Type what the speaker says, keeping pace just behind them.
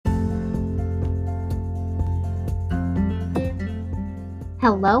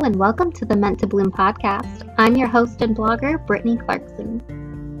Hello and welcome to the Meant to Bloom podcast. I'm your host and blogger, Brittany Clarkson.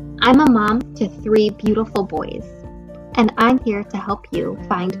 I'm a mom to 3 beautiful boys, and I'm here to help you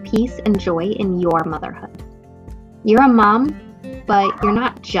find peace and joy in your motherhood. You're a mom, but you're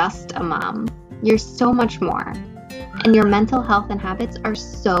not just a mom. You're so much more, and your mental health and habits are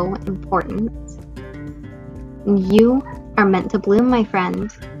so important. You are meant to bloom, my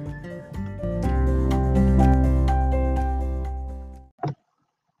friend.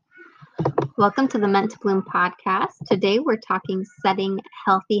 Welcome to the Meant to Bloom podcast. Today we're talking setting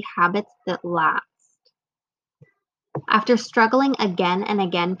healthy habits that last. After struggling again and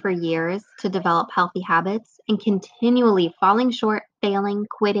again for years to develop healthy habits and continually falling short, failing,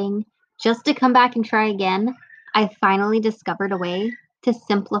 quitting, just to come back and try again, I finally discovered a way to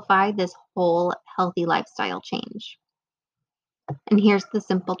simplify this whole healthy lifestyle change. And here's the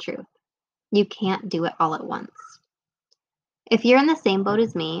simple truth. You can't do it all at once. If you're in the same boat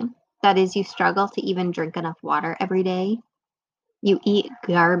as me, that is, you struggle to even drink enough water every day, you eat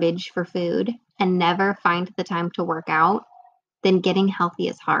garbage for food, and never find the time to work out, then getting healthy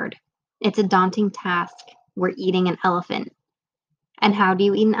is hard. It's a daunting task. We're eating an elephant. And how do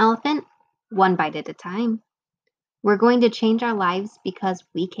you eat an elephant? 1 bite at a time. We're going to change our lives because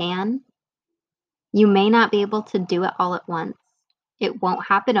we can. You may not be able to do it all at once. It won't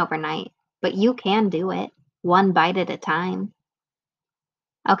happen overnight, but you can do it 1 bite at a time.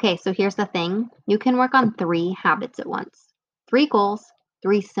 Okay, so here's the thing. You can work on 3 habits at once. 3 goals,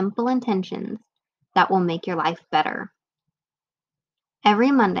 3 simple intentions that will make your life better.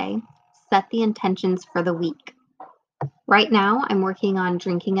 Every Monday, set the intentions for the week. Right now, I'm working on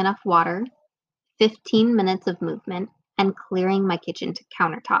drinking enough water, 15 minutes of movement, and clearing my kitchen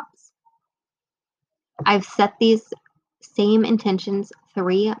countertops. I've set these same intentions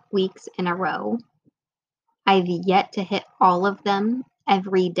 3 weeks in a row. I've yet to hit all of them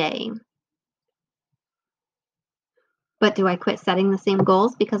every day. But do I quit setting the same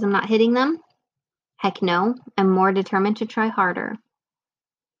goals because I'm not hitting them? Heck no, I'm more determined to try harder.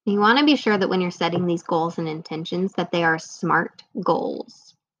 You want to be sure that when you're setting these goals and intentions that they are SMART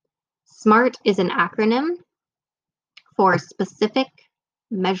goals. SMART is an acronym for specific,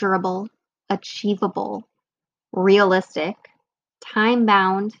 measurable, achievable, realistic,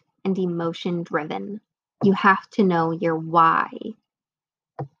 time-bound, and emotion-driven. You have to know your why.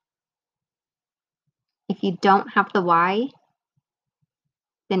 If you don't have the why,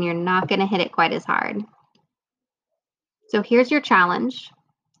 then you're not going to hit it quite as hard. So here's your challenge.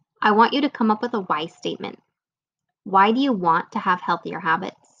 I want you to come up with a why statement. Why do you want to have healthier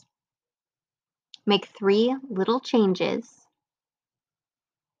habits? Make 3 little changes.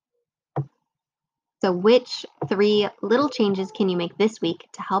 So which 3 little changes can you make this week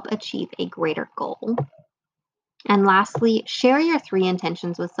to help achieve a greater goal? And lastly, share your 3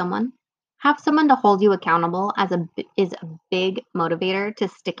 intentions with someone. Have someone to hold you accountable is a big motivator to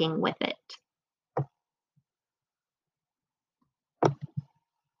sticking with it.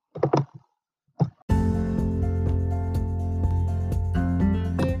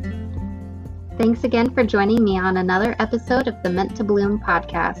 Thanks again for joining me on another episode of the Meant to Bloom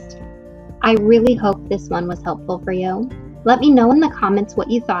podcast. I really hope this one was helpful for you. Let me know in the comments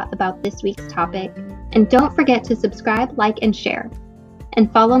what you thought about this week's topic. And don't forget to subscribe, like, and share. And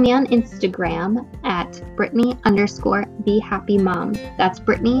follow me on Instagram at Brittany_TheHappyMom. That's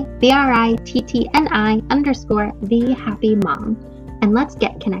Brittany, BRITTNI_TheHappyMom. And let's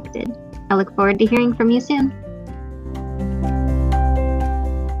get connected. I look forward to hearing from you soon.